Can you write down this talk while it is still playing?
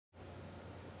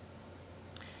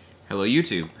Hello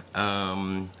YouTube.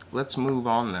 Let's move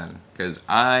on then, because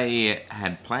I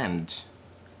had planned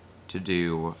to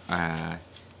do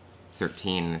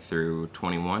 13 through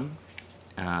 21,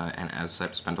 and as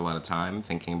such spent a lot of time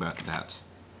thinking about that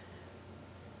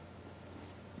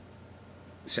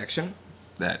section,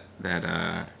 that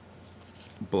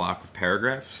block of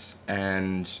paragraphs,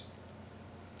 and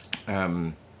you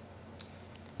know,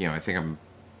 I think I'm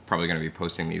probably going to be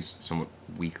posting these somewhat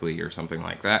weekly or something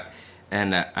like that.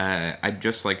 And I'd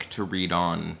just like to read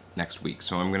on next week,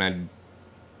 so I'm going to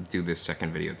do this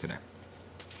second video today.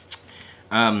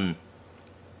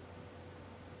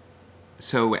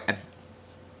 So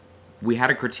we had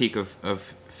a critique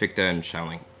of Fichte and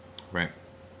Schelling, right?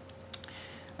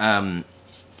 And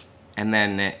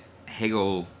then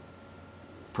Hegel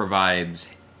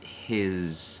provides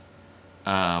his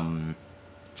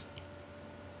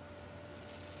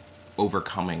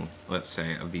overcoming, let's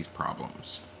say, of these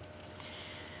problems.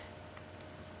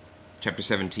 Chapter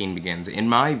 17 begins, in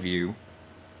my view,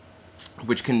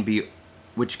 which can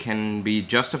be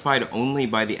justified only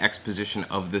by the exposition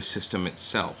of the system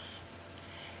itself.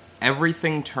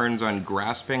 Everything turns on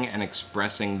grasping and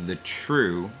expressing the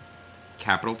true,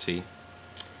 capital T,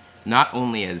 not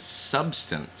only as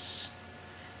substance,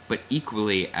 but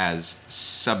equally as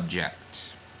subject.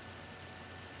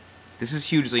 This is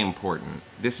hugely important.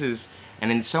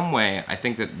 And in some way, I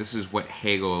think that this is what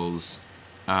Hegel's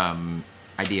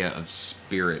idea of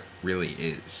spirit really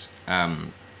is.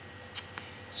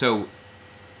 So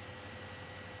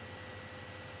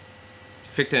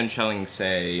Fichte and Schelling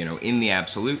say, you know, in the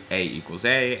absolute, A equals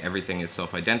A, everything is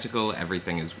self-identical,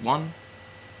 everything is one.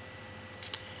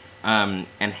 And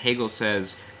Hegel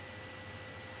says,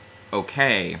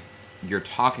 okay, you're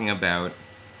talking about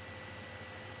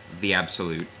the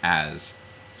absolute as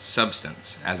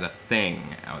substance, as a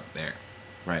thing out there,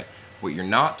 right? What you're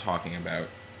not talking about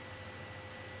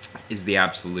is the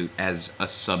absolute as a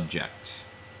subject,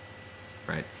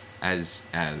 right? As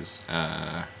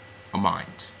a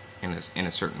mind in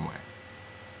a certain way.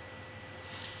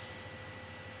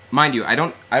 Mind you, I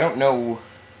don't know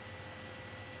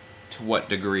to what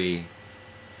degree.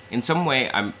 In some way,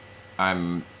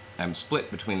 I'm split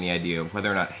between the idea of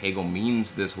whether or not Hegel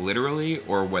means this literally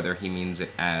or whether he means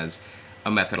it as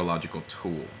a methodological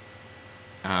tool.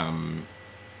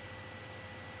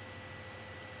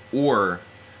 Or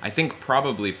I think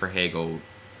probably for Hegel,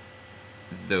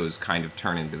 those kind of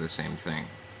turn into the same thing.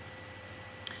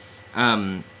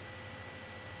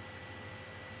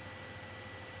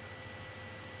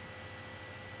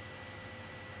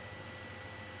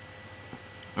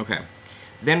 Okay,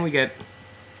 then we get,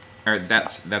 or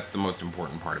that's the most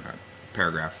important part about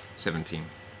paragraph 17.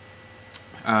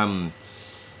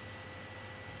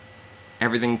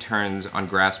 Everything turns on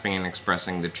grasping and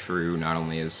expressing the true, not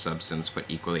only as substance, but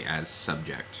equally as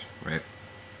subject, right?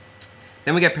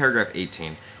 Then we get paragraph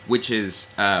 18, which is,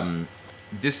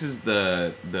 this is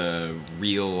the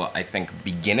real, I think,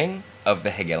 beginning of the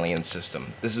Hegelian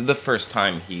system. This is the first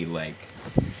time he, like,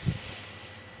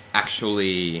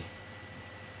 actually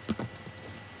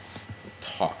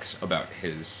talks about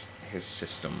his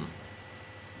system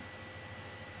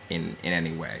in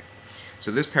any way. So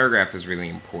this paragraph is really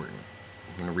important.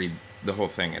 I'm going to read the whole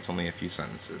thing. It's only a few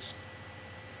sentences.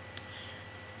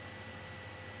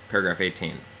 Paragraph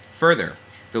 18. Further,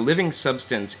 the living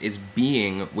substance is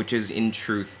being which is in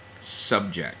truth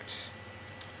subject,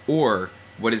 or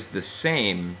what is the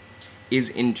same, is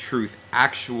in truth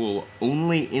actual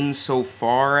only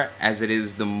insofar as it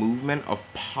is the movement of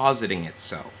positing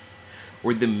itself,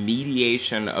 or the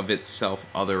mediation of itself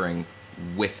othering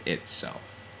with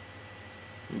itself.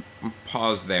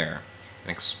 Pause there and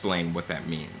explain what that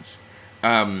means.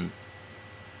 The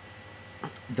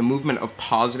movement of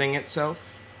positing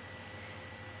itself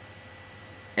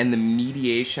and the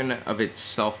mediation of its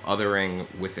self-othering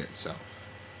with itself.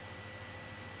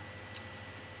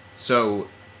 So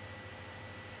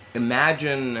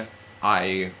imagine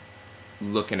I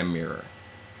look in a mirror,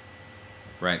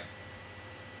 right?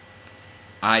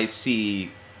 I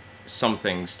see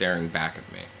something staring back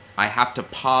at me. I have to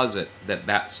posit that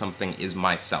that something is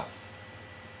myself,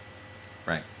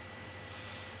 right?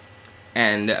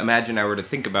 And imagine I were to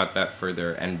think about that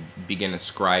further and begin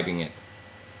ascribing it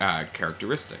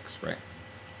characteristics, right?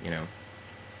 You know,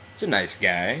 it's a nice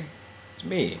guy, it's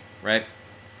me, right?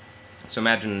 So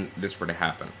imagine this were to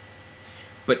happen.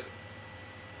 But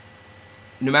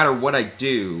no matter what I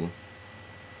do,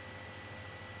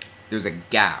 there's a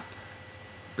gap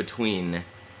between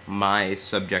my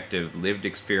subjective lived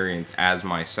experience as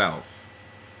myself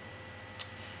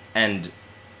and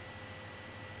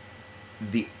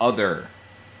the other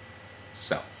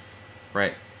self,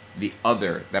 right? the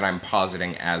other that I'm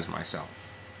positing as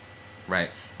myself, right?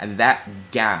 And that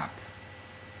gap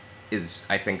is,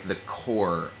 I think, the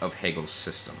core of Hegel's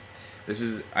system. This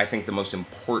is, I think, the most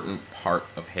important part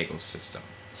of Hegel's system.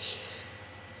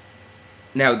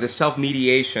 Now, the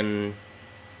self-mediation,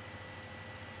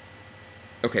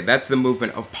 okay, that's the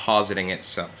movement of positing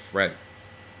itself, right?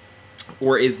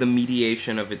 Or is the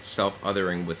mediation of its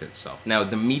self-othering with itself. Now,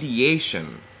 the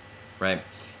mediation, right,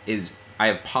 is I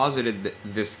have posited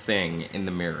this thing in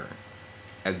the mirror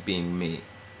as being me.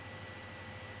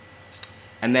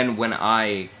 And then when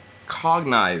I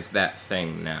cognize that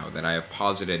thing now that I have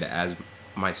posited as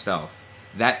myself,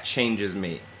 that changes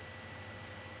me.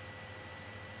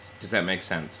 Does that make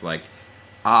sense? Like,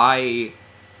 I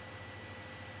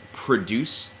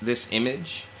produce this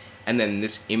image, and then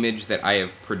this image that I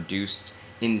have produced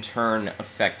in turn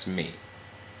affects me.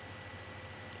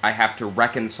 I have to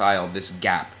reconcile this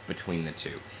gap between the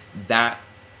two. That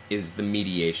is the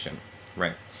mediation,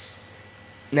 right?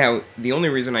 Now, the only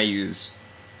reason I use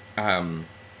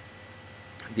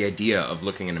the idea of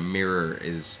looking in a mirror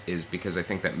is because I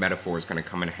think that metaphor is going to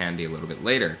come in handy a little bit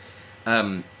later.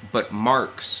 But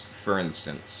Marx, for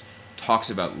instance, talks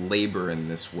about labor in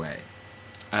this way.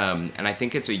 And I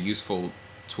think it's a useful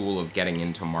tool of getting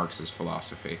into Marx's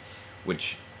philosophy,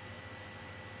 which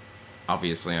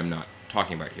obviously I'm not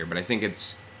talking about here, but I think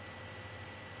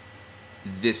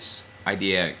this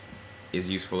idea is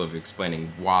useful of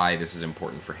explaining why this is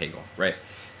important for Hegel, right?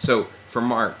 So for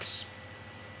Marx,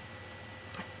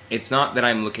 it's not that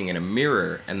I'm looking in a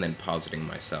mirror and then positing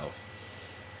myself.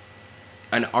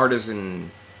 An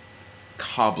artisan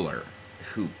cobbler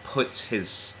who puts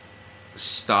his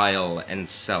style and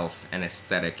self and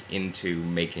aesthetic into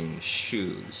making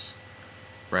shoes,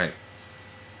 right?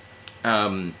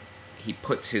 He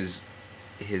puts his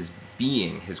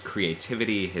being, his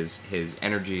creativity, his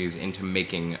energies into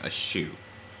making a shoe,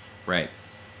 right?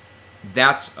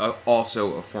 That's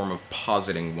also a form of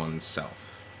positing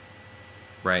oneself,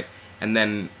 right? And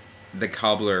then the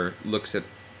cobbler looks at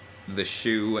the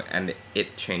shoe and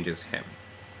it changes him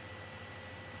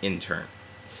in turn.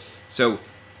 So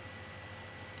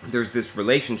there's this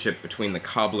relationship between the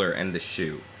cobbler and the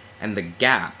shoe, and the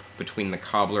gap between the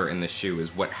cobbler and the shoe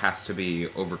is what has to be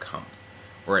overcome,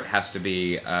 or it has to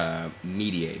be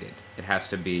mediated. It has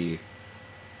to be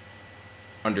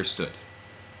understood,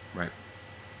 right?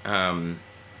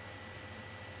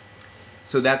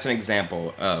 So that's an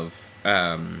example of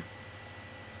the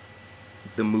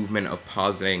movement of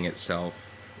positing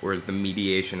itself, or is the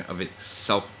mediation of its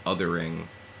self-othering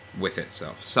with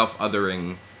itself.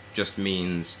 Self-othering just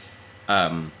means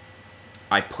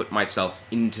I put myself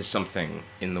into something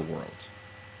in the world,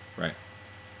 right?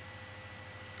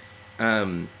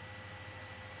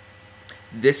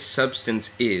 This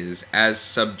substance is, as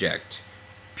subject,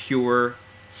 pure,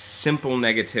 simple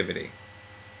negativity.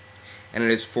 And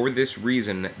it is for this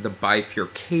reason the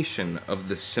bifurcation of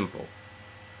the simple.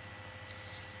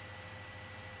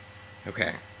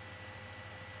 Okay.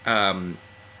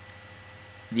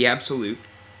 The absolute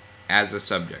as a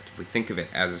subject, if we think of it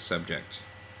as a subject,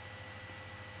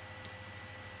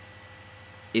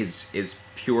 is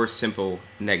pure, simple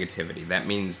negativity. That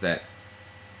means that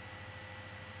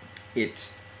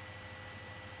it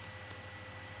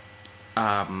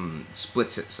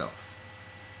splits itself,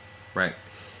 right?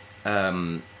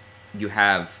 You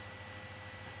have,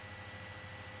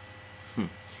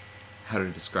 how to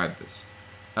describe this?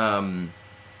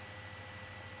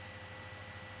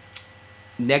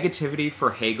 Negativity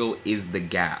for Hegel is the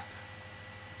gap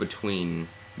between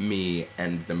me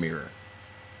and the mirror.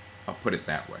 I'll put it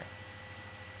that way.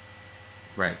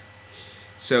 Right.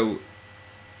 So,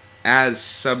 as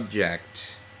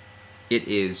subject, it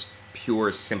is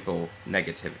pure, simple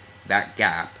negativity. That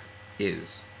gap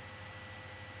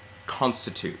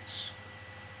constitutes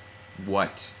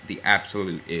what the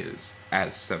absolute is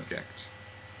as subject.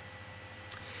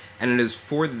 And it is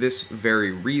for this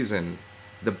very reason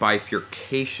the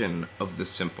bifurcation of the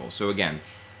simple. So again,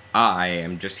 I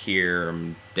am just here,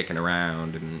 I'm dicking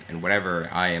around and whatever.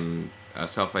 I am a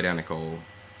self-identical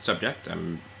subject.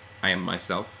 I am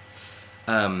myself.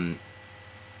 I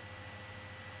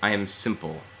am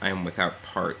simple. I am without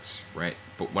parts, right?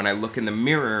 But when I look in the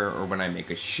mirror or when I make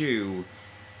a shoe,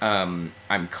 I'm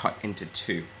cut into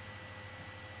two.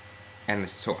 And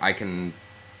so I can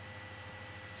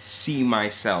see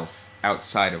myself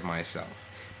outside of myself.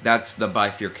 That's the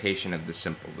bifurcation of the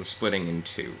simple, the splitting in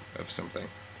two of something.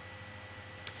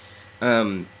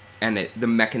 And the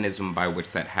mechanism by which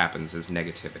that happens is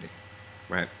negativity,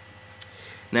 right?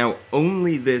 Now,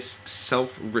 only this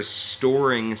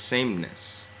self-restoring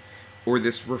sameness or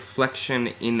this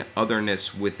reflection in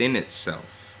otherness within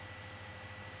itself,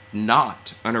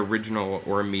 not an original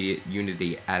or immediate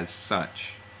unity as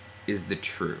such, is the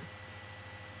true.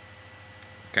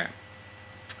 Okay.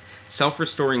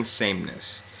 Self-restoring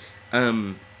sameness,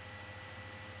 or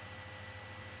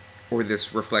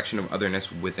this reflection of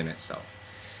otherness within itself.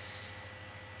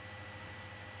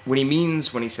 What he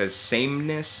means when he says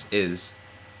sameness is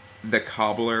the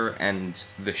cobbler and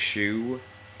the shoe,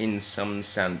 in some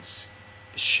sense,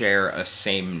 share a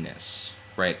sameness,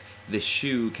 right? The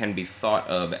shoe can be thought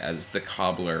of as the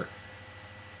cobbler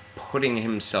putting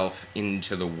himself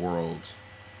into the world,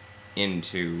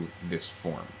 into this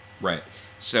form, right?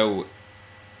 So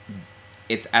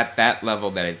it's at that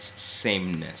level that it's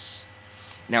sameness.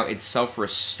 Now, it's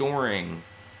self-restoring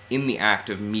in the act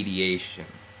of mediation,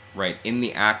 right? In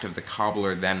the act of the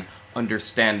cobbler then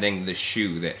understanding the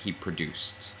shoe that he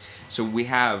produced. So we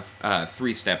have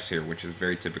 3 steps here, which is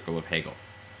very typical of Hegel.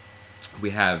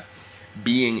 We have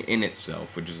being in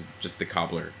itself, which is just the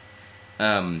cobbler.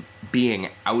 Being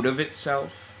out of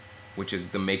itself, which is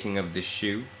the making of the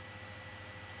shoe.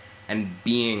 And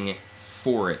being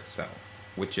for itself,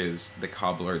 which is the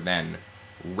cobbler then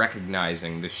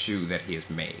recognizing the shoe that he has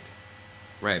made,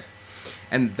 right?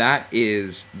 And that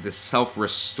is the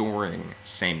self-restoring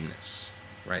sameness,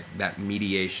 right? That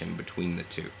mediation between the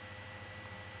two.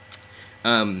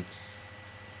 And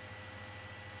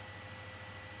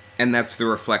that's the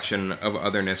reflection of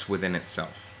otherness within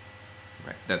itself,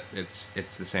 right? That it's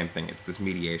the same thing. It's this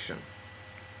mediation.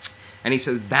 And he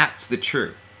says that's the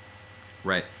true,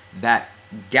 right? That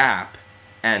gap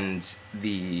and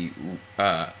the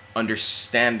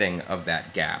understanding of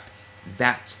that gap,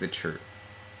 that's the true,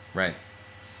 right?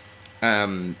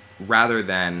 Rather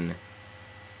than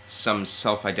some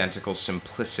self-identical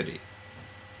simplicity.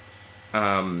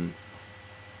 So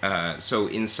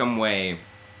in some way,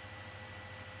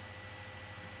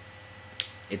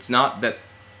 it's not that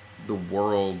the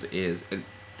world is...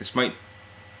 this might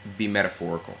be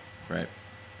metaphorical, right?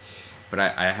 But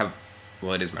I have...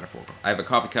 well, it is metaphorical. I have a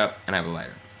coffee cup and I have a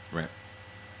lighter, right?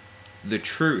 The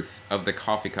truth of the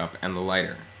coffee cup and the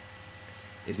lighter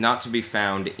is not to be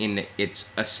found in its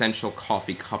essential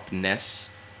coffee cup-ness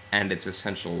and its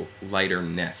essential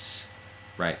lighter-ness,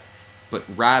 right? But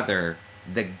rather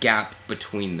the gap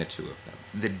between the two of them,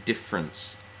 the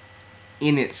difference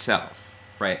in itself,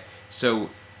 right? So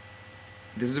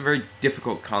this is a very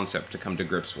difficult concept to come to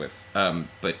grips with,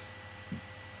 but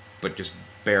just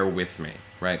bear with me,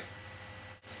 right?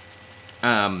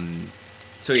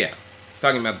 So yeah,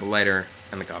 talking about the lighter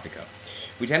and the coffee cup.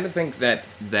 We tend to think that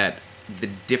the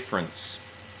difference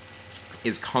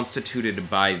is constituted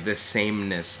by the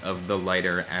sameness of the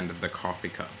lighter and the coffee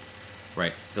cup,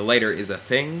 right? The lighter is a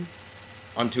thing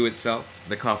unto itself,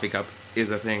 the coffee cup is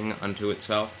a thing unto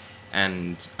itself,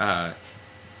 and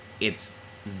it's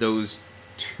those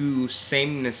two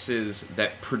samenesses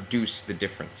that produce the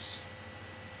difference.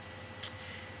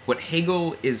 What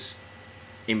Hegel is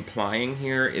implying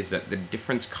here is that the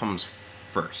difference comes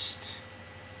first,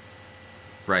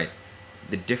 right?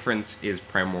 The difference is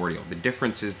primordial. The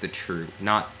difference is the true,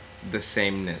 not the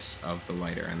sameness of the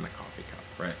lighter and the coffee cup,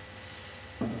 right?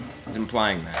 It's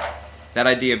implying that. That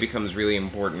idea becomes really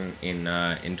important in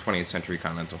 20th century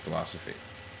continental philosophy.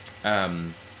 But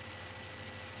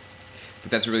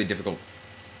that's a really difficult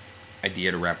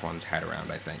idea to wrap one's head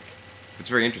around, I think. It's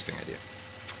a very interesting idea.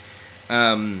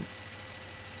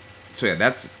 So yeah,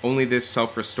 that's only this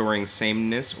self-restoring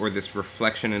sameness, or this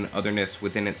reflection and otherness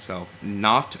within itself,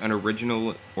 not an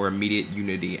original or immediate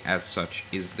unity as such,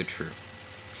 is the true.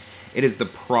 It is the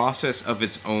process of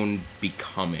its own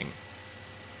becoming.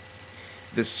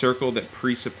 The circle that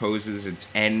presupposes its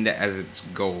end as its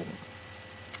goal,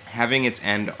 having its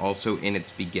end also in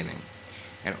its beginning.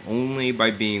 And only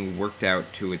by being worked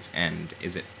out to its end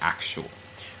is it actual,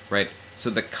 right? So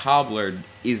the cobbler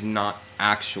is not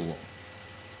actual.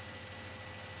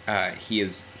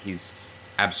 He's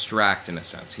abstract in a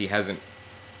sense. He hasn't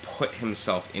put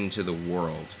himself into the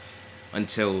world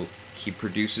until he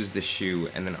produces the shoe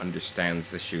and then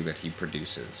understands the shoe that he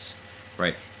produces,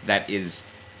 right? That is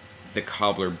the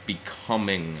cobbler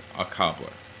becoming a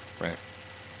cobbler, right?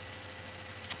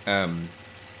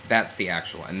 That's the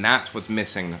actual, and that's what's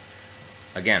missing,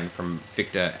 again, from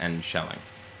Fichte and Schelling.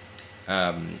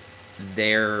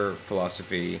 Their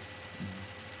philosophy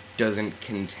doesn't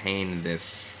contain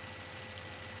this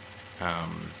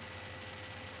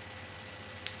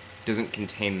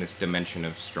dimension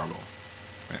of struggle,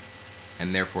 right?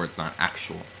 And therefore it's not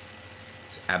actual,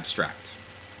 it's abstract.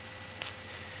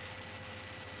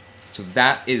 So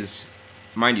that is,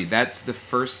 mind you, that's the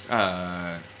first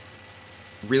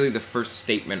really the first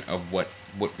statement of what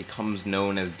becomes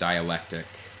known as dialectic,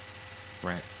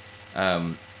 right?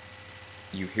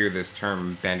 You hear this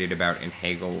term bandied about in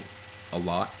Hegel a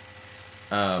lot.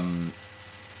 And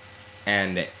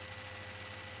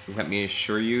let me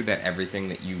assure you that everything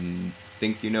that you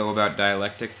think you know about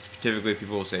dialectic, typically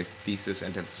people will say thesis,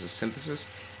 antithesis, synthesis.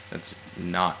 That's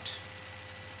not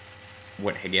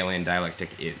what Hegelian dialectic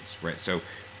is, right? So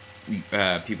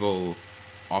people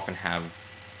often have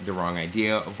the wrong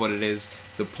idea of what it is.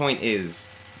 The point is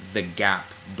the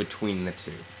gap between the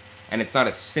two. And it's not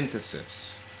a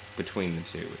synthesis between the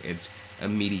two. It's a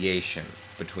mediation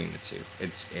between the two.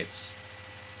 It's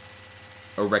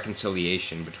a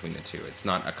reconciliation between the two. It's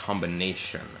not a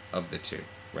combination of the two,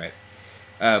 right?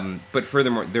 But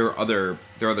furthermore, there are other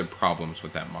problems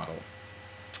with that model.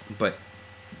 But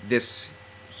this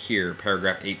here,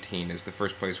 paragraph 18, is the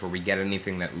first place where we get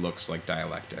anything that looks like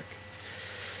dialectic.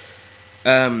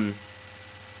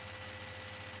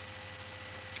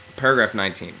 Paragraph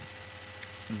 19.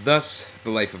 Thus, the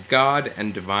life of God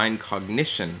and divine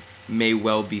cognition may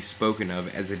well be spoken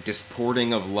of as a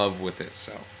disporting of love with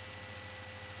itself.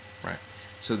 Right.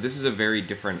 So this is a very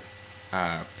different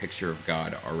picture of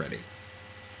God already.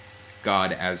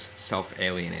 God as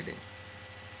self-alienating.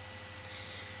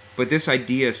 But this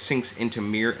idea sinks into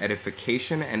mere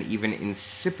edification and even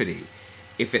insipidity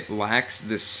if it lacks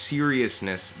the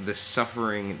seriousness, the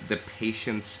suffering, the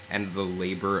patience, and the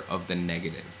labor of the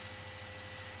negative.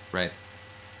 Right?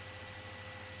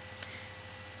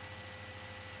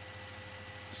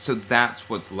 So that's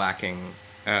what's lacking.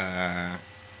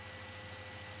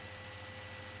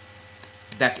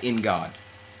 That's in God,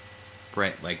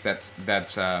 right? Like that's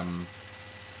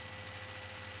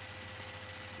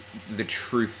the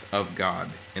truth of God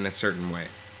in a certain way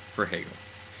for Hegel.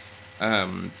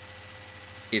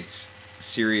 It's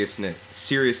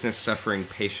seriousness, suffering,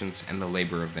 patience, and the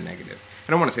labor of the negative.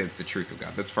 I don't want to say it's the truth of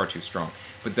God. That's far too strong.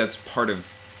 But that's part of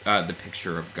the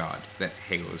picture of God that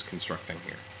Hegel is constructing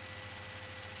here.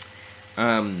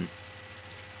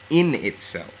 In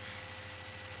itself,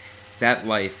 that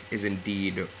life is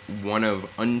indeed one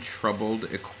of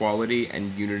untroubled equality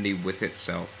and unity with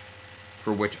itself,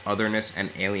 for which otherness and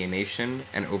alienation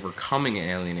and overcoming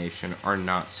alienation are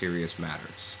not serious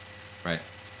matters. Right?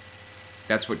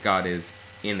 That's what God is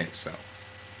in itself.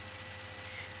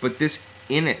 But this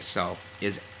in itself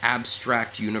is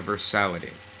abstract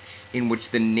universality, in which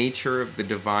the nature of the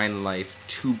divine life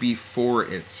to be for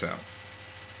itself.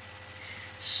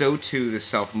 So too the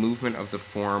self-movement of the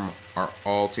form are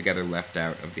altogether left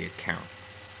out of the account.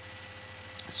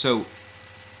 So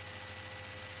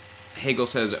Hegel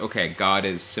says, okay, God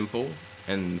is simple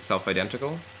and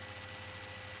self-identical.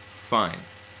 Fine.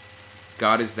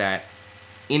 God is that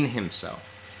in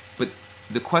himself. But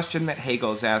the question that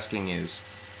Hegel is asking is,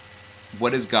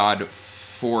 what is God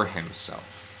for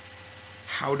himself?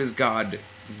 How does God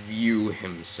view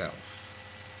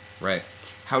himself? Right?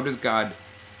 How does God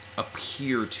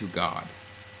appear to God?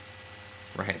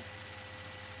 Right?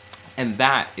 And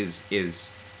that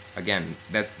is again,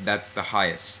 that's the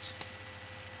highest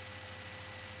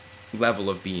level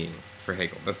of being for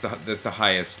Hegel. That's the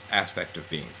highest aspect of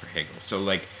being for Hegel. So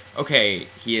like, okay,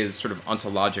 he is sort of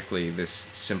ontologically this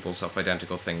simple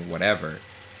self-identical thing, whatever.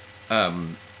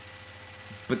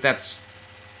 But that's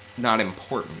not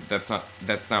important. That's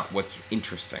not what's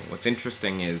interesting. What's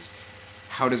interesting is,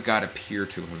 how does God appear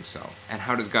to himself? And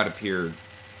how does God appear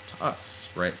to us,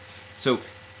 right? So,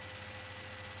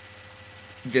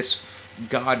 this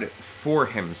God for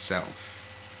himself.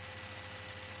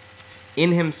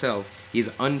 In himself, his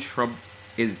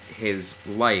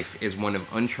life is one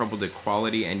of untroubled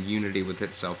equality and unity with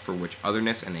itself, for which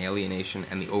otherness and alienation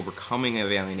and the overcoming of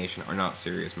alienation are not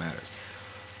serious matters.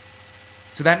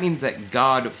 So that means that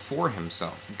God for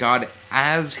himself, God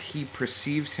as he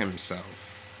perceives himself,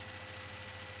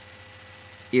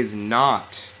 is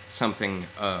not something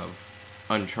of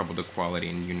untroubled equality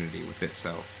and unity with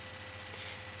itself.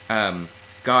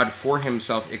 God for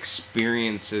himself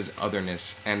experiences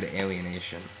otherness and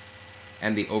alienation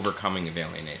and the overcoming of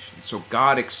alienation. So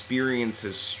God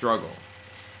experiences struggle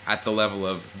at the level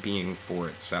of being for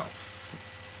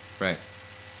itself. Right?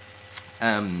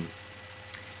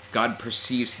 God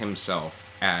perceives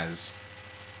himself as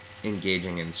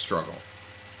engaging in struggle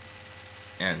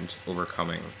and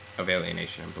overcoming of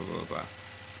alienation and blah, blah, blah.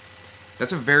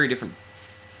 That's a very different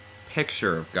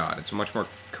picture of God. It's a much more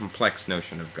complex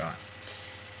notion of God.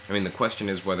 I mean, the question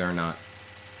is whether or not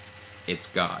it's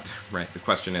God, right? The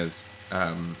question is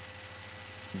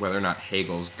whether or not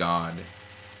Hegel's God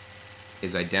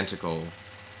is identical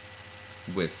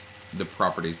with the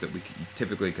properties that we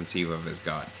typically conceive of as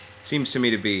God. It seems to me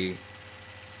to be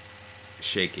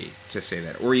shaky to say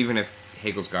that. Or even if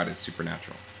Hegel's God is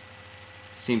supernatural.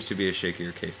 Seems to be a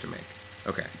shakier case to make.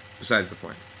 Okay, besides the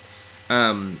point.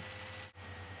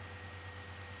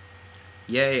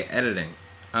 Yay, editing.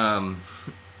 So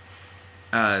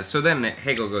then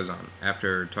Hegel goes on,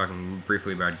 after talking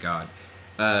briefly about God.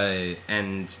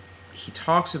 And he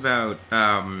talks about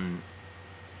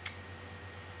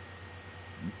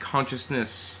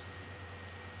consciousness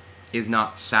is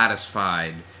not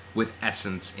satisfied with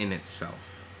essence in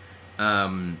itself.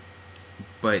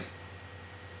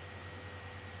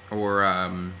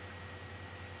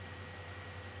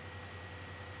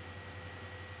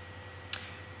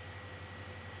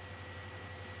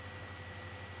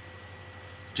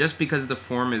 Just because the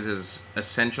form is as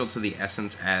essential to the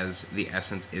essence as the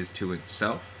essence is to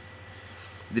itself,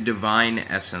 the divine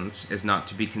essence is not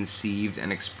to be conceived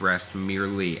and expressed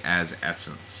merely as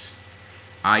essence,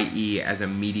 i.e. as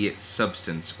immediate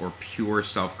substance or pure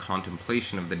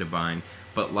self-contemplation of the divine,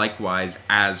 but likewise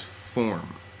as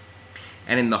form,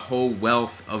 and in the whole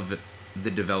wealth of the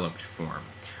developed form.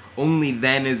 Only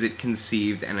then is it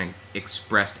conceived and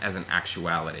expressed as an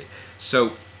actuality.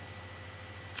 So,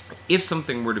 if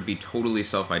something were to be totally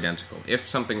self-identical, if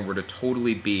something were to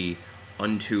totally be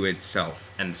unto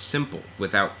itself and simple,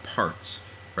 without parts,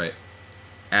 right,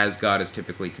 as God is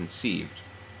typically conceived,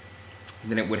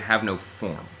 then it would have no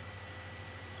form,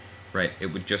 right? It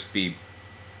would just be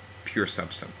pure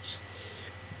substance.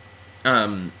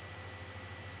 And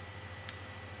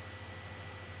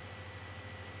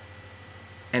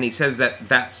he says that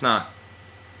that's not,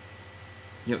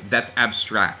 that's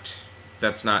abstract.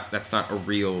 That's not a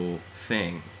real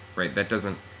thing, right? That's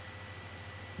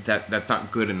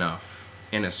not good enough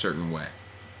in a certain way.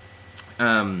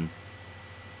 And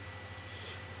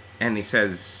he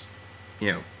says,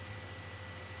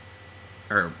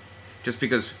 or just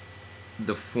because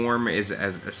the form is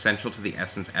as essential to the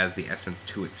essence as the essence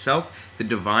to itself, the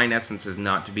divine essence is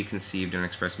not to be conceived and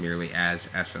expressed merely as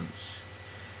essence,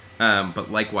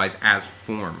 but likewise as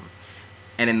form,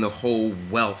 and in the whole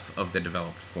wealth of the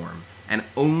developed form. And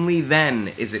only then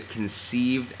is it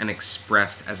conceived and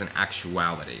expressed as an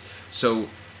actuality. So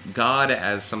God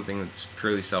as something that's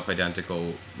purely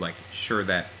self-identical, like, sure,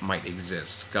 that might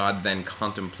exist. God then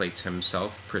contemplates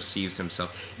himself, perceives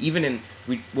himself. Even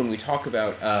when we talk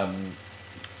about,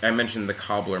 I mentioned the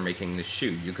cobbler making the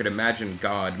shoe. You could imagine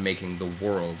God making the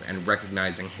world and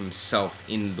recognizing himself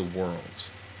in the world.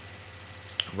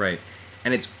 Right?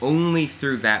 And it's only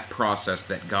through that process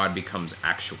that God becomes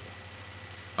actual.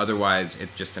 Otherwise,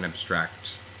 it's just an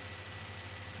abstract,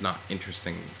 not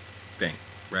interesting thing,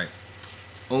 right?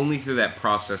 Only through that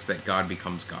process that God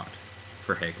becomes God,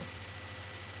 for Hegel.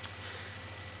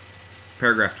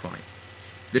 Paragraph 20.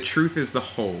 The truth is the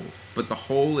whole, but the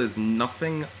whole is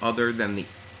nothing other than the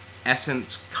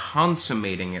essence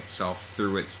consummating itself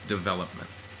through its development.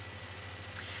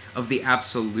 Of the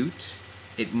absolute,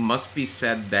 it must be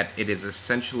said that it is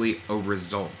essentially a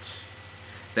result,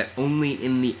 that only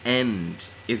in the end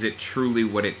is it truly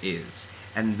what it is,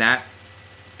 and that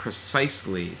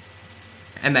precisely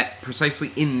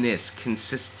in this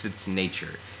consists its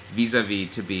nature, vis-a-vis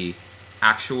to be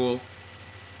actual,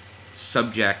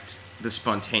 subject, the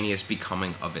spontaneous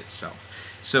becoming of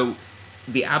itself. So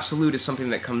the absolute is something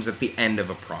that comes at the end of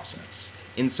a process.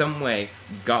 In some way,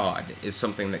 God is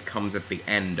something that comes at the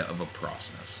end of a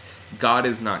process. God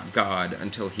is not God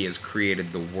until he has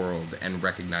created the world and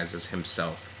recognizes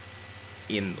himself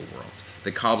in the world.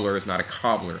 The cobbler is not a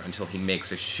cobbler until he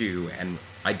makes a shoe and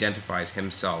identifies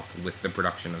himself with the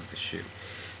production of the shoe.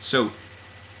 So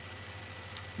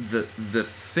the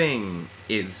thing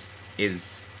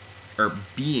or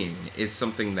being is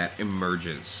something that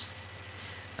emerges,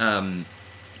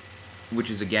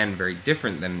 which is again very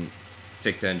different than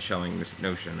Fichte and Schelling's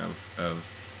notion of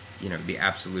the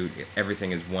absolute,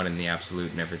 everything is one in the absolute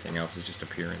and everything else is just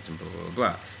appearance and blah, blah, blah,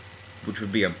 blah, which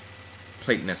would be a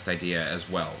Platonist idea as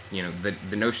well.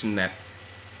 The notion that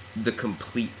the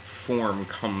complete form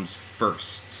comes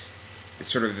first is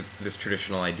sort of this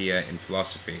traditional idea in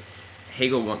philosophy.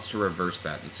 Hegel wants to reverse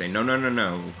that and say, no,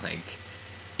 like,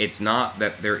 it's not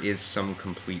that there is some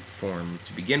complete form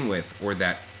to begin with, or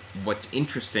that what's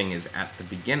interesting is at the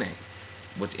beginning.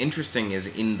 What's interesting is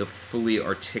in the fully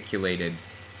articulated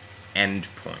end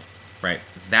point, right?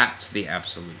 That's the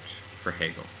absolute for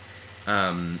Hegel.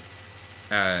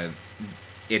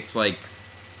 It's like,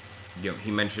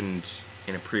 he mentioned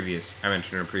I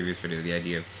mentioned in a previous video the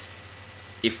idea of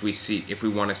if we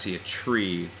want to see a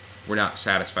tree, we're not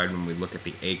satisfied when we look at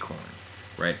the acorn,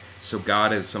 right? So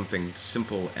God is something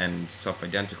simple and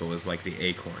self-identical, is like the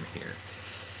acorn here.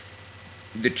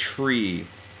 The tree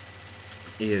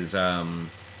is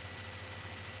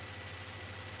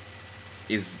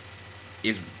is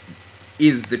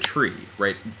is the tree,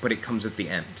 right? But it comes at the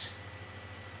end.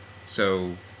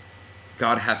 So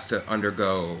God has to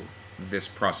undergo this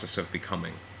process of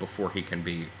becoming before he can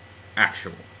be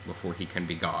actual, before he can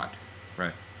be God,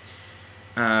 right?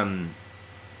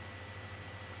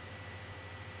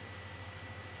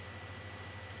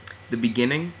 The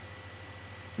beginning,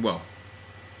 well,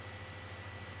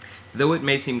 though it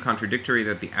may seem contradictory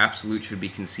that the absolute should be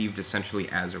conceived essentially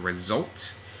as a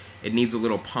result, it needs a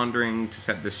little pondering to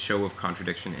set this show of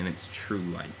contradiction in its true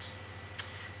light.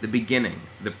 The beginning,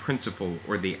 the principle,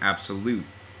 or the absolute,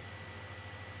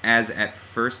 as at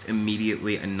first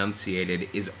immediately enunciated,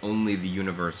 is only the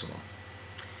universal.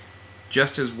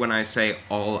 Just as when I say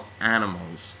all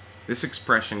animals, this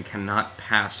expression cannot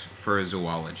pass for a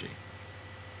zoology.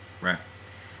 Right?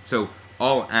 So,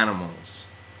 all animals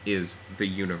is the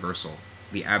universal,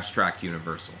 the abstract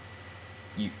universal.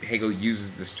 Hegel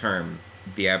uses this term,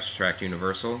 the abstract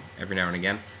universal, every now and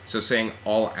again. So saying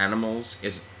all animals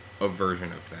is a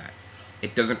version of that.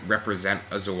 It doesn't represent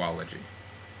a zoology,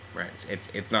 right?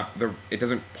 It's not it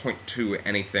doesn't point to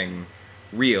anything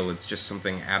real. It's just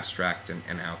something abstract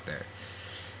and out there.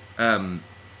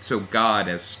 So God,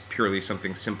 as purely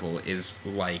something simple, is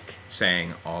like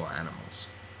saying all animals,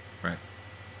 right?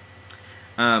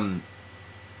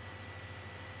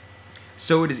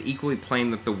 So it is equally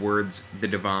plain that the words the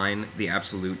divine, the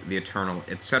absolute, the eternal,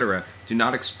 etc. do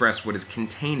not express what is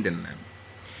contained in them.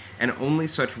 And only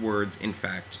such words, in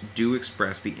fact, do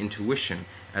express the intuition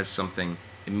as something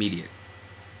immediate.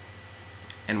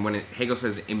 And when Hegel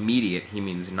says immediate, he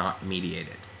means not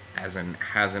mediated, as in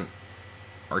hasn't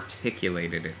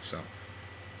articulated itself.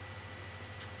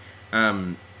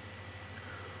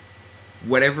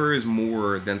 Whatever is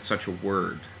more than such a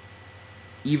word,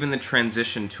 even the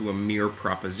transition to a mere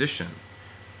proposition,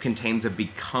 contains a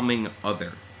becoming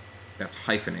other that's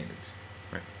hyphenated,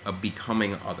 right? A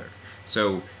becoming other.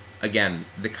 So, again,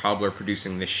 the cobbler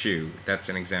producing the shoe, that's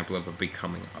an example of a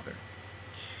becoming other.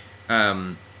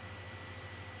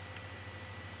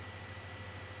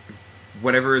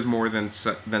 Whatever is more than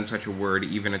such a word,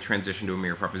 even a transition to a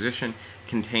mere proposition,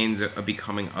 contains a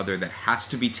becoming other that has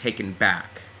to be taken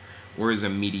back, or is a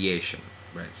mediation,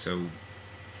 right? So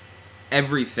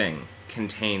everything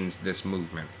contains this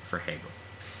movement for Hegel.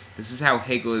 This is how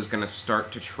Hegel is going to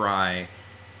start to try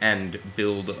and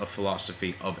build a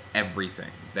philosophy of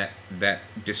everything that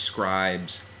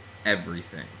describes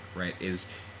everything, right? Is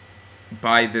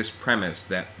by this premise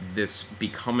that this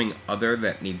becoming other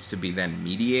that needs to be then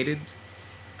mediated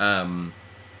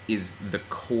is the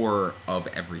core of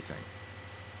everything.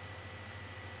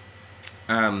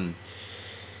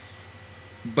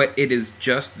 But it is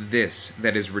just this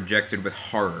that is rejected with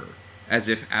horror, as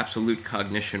if absolute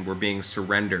cognition were being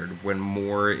surrendered when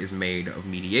more is made of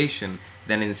mediation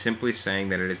than in simply saying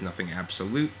that it is nothing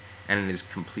absolute and it is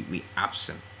completely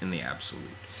absent in the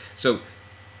absolute. So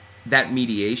that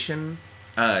mediation,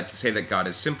 to say that God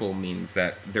is simple, means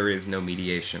that there is no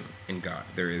mediation in God.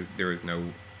 There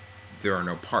are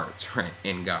no parts, right,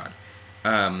 in God.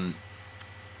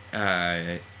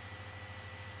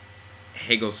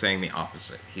 Hegel's saying the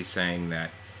opposite. He's saying that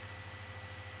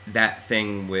that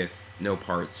thing with no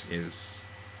parts is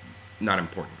not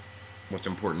important. What's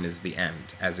important is the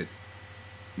end, as it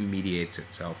mediates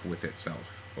itself with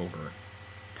itself over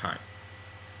time.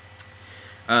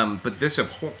 But this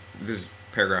is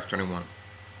paragraph 21.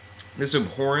 This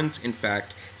abhorrence, in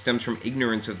fact, stems from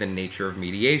ignorance of the nature of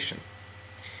mediation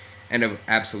and of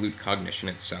absolute cognition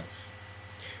itself.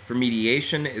 For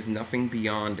mediation is nothing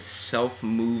beyond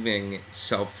self-moving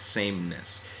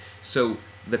self-sameness. So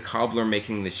the cobbler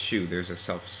making the shoe, there's a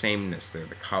self-sameness there.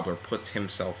 The cobbler puts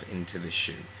himself into the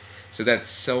shoe. So that's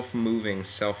self-moving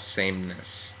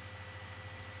self-sameness.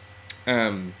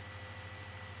 Or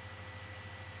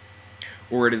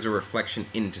it is a reflection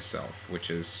into self, which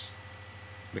is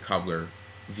the cobbler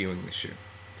viewing the shoe.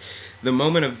 The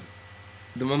moment of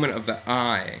the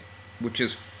I, which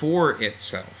is for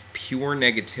itself, pure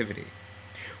negativity,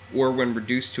 or when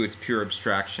reduced to its pure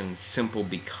abstraction, simple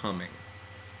becoming.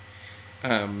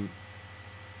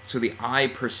 So the I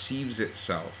perceives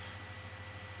itself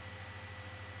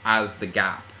as the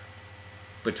gap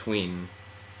between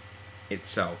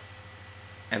itself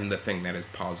and the thing that is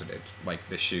posited, like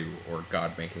the shoe, or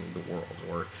God making the world,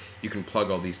 or you can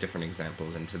plug all these different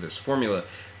examples into this formula,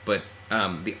 but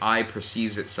the I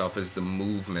perceives itself as the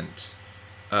movement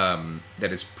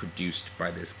that is produced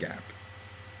by this gap.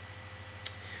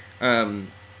 And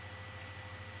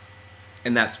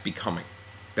that's becoming.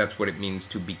 That's what it means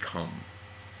to become.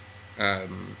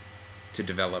 To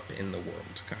develop in the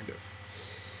world, kind of.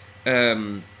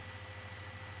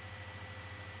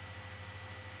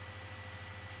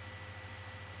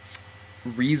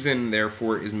 Reason,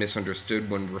 therefore, is misunderstood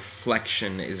when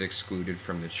reflection is excluded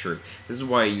from the truth. This is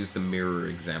why I used the mirror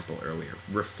example earlier.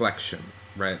 Reflection,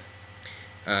 right?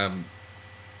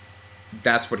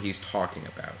 That's what he's talking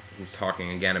about. He's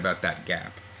talking again about that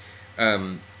gap.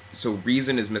 So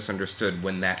reason is misunderstood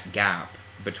when that gap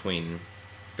between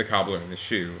the cobbler and the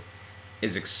shoe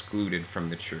is excluded from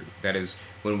the true. That is,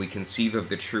 when we conceive of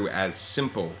the true as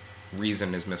simple,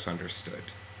 reason is misunderstood.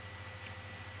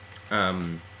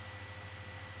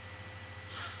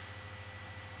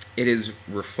 It is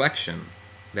reflection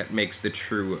that makes the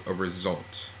true a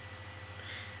result.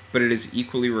 But it is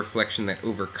equally reflection that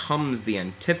overcomes the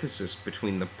antithesis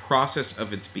between the process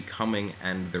of its becoming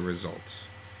and the result.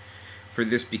 For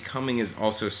this becoming is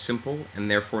also simple, and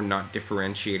therefore not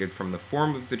differentiated from the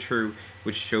form of the true,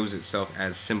 which shows itself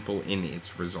as simple in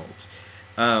its result.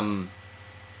 The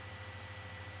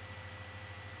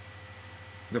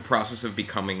process of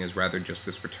becoming is rather just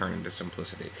this return into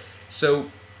simplicity. So,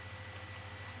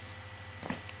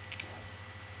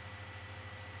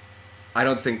 I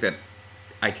don't think that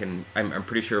I can... I'm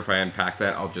pretty sure if I unpack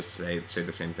that, I'll just say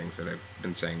the same things that I've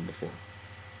been saying before.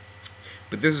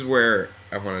 But this is where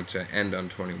I wanted to end on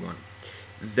 21.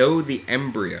 Though the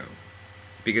embryo,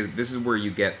 because this is where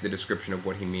you get the description of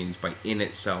what he means by in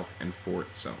itself and for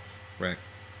itself, right?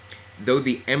 Though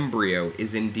the embryo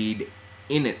is indeed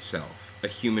in itself a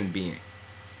human being,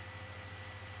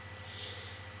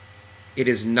 it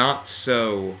is not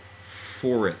so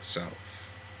for itself.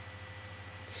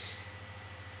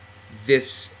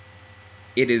 Thus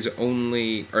it is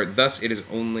only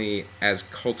as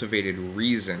cultivated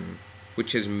reason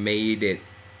which has made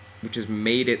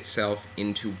itself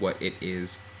into what it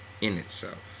is in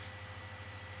itself.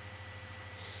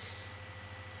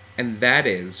 And that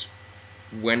is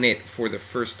when it for the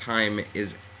first time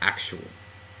is actual.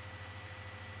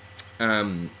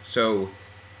 So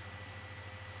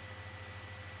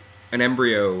an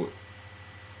embryo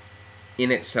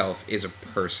in itself is a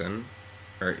person,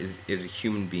 or is a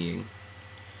human being.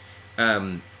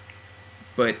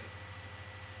 But,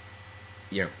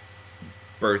 you know,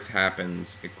 birth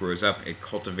happens, it grows up, it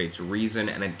cultivates reason,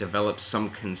 and it develops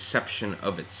some conception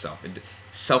of itself.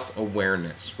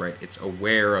 Self-awareness, right? It's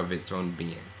aware of its own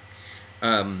being.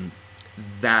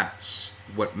 That's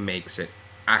what makes it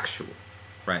actual,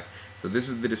 right? So this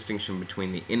is the distinction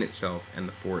between the in itself and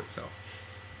the for itself.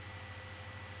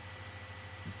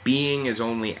 Being is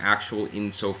only actual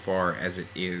insofar as it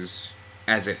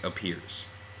appears,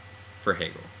 for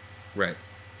Hegel, right?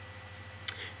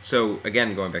 So,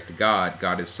 again, going back to God,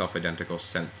 God is self-identical,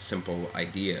 simple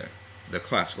idea, the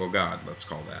classical God, let's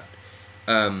call that.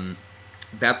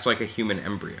 That's like a human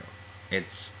embryo.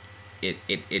 It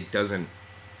doesn't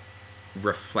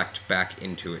reflect back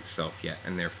into itself yet,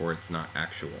 and therefore it's not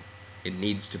actual. It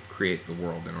needs to create the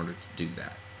world in order to do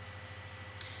that.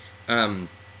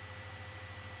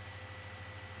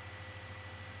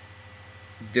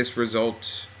 This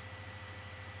result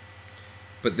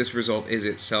is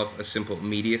itself a simple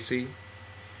immediacy,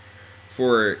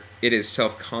 for it is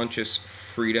self-conscious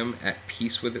freedom at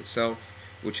peace with itself,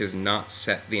 which has not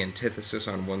set the antithesis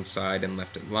on one side and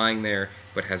left it lying there,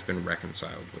 but has been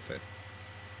reconciled with it.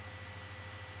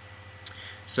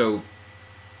 So,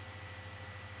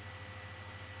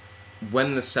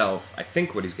 when the self, I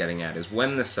think what he's getting at is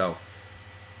when the self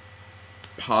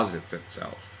posits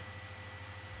itself,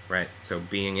 right? So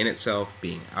being in itself,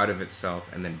 being out of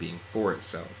itself, and then being for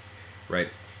itself, right?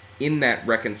 In that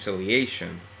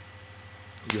reconciliation,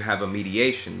 you have a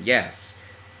mediation, yes,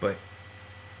 but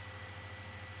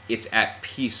it's at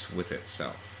peace with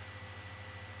itself.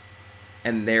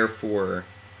 And therefore,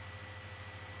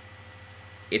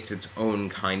 it's its own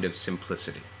kind of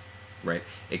simplicity, right?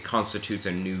 It constitutes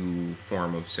a new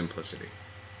form of simplicity.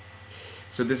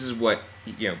 So this is what,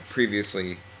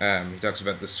 previously, he talks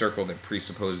about the circle that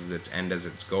presupposes its end as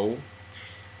its goal.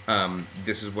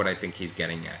 This is what I think he's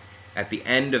getting at. At the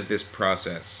end of this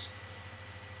process,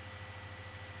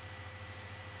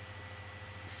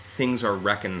 things are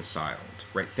reconciled,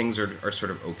 right? Things are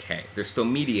sort of okay. They're still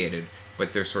mediated,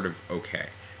 but they're sort of okay.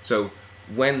 So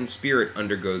when spirit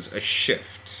undergoes a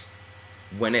shift,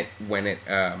 when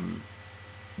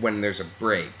there's a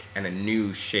break and a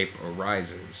new shape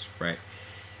arises, right?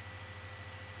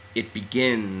 It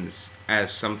begins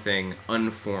as something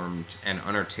unformed and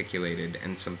unarticulated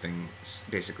and something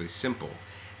basically simple.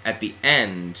 At the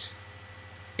end,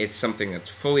 it's something that's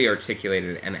fully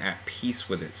articulated and at peace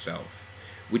with itself,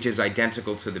 which is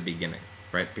identical to the beginning,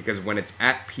 right? Because when it's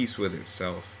at peace with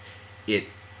itself, it's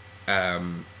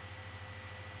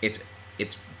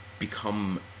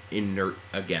become inert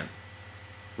again,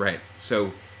 right?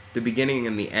 So the beginning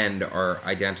and the end are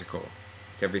identical.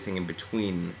 It's everything in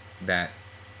between that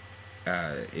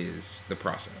is the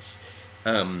process.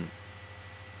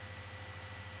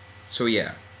 So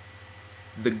yeah,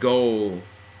 the goal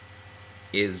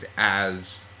is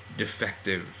as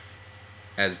defective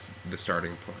as the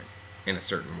starting point in a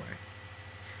certain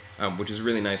way, which is a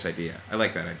really nice idea. I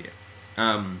like that idea.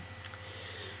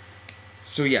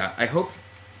 So yeah, I hope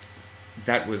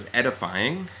that was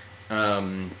edifying,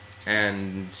 and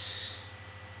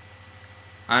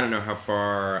I don't know how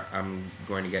far I'm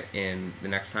going to get in the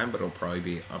next time, but it'll probably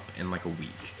be up in like a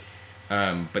week.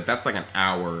 But that's like an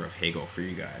hour of Hegel for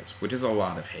you guys, which is a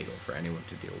lot of Hegel for anyone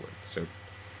to deal with. So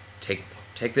take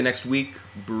the next week,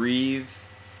 breathe,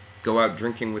 go out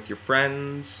drinking with your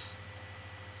friends,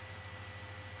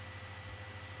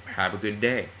 have a good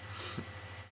day.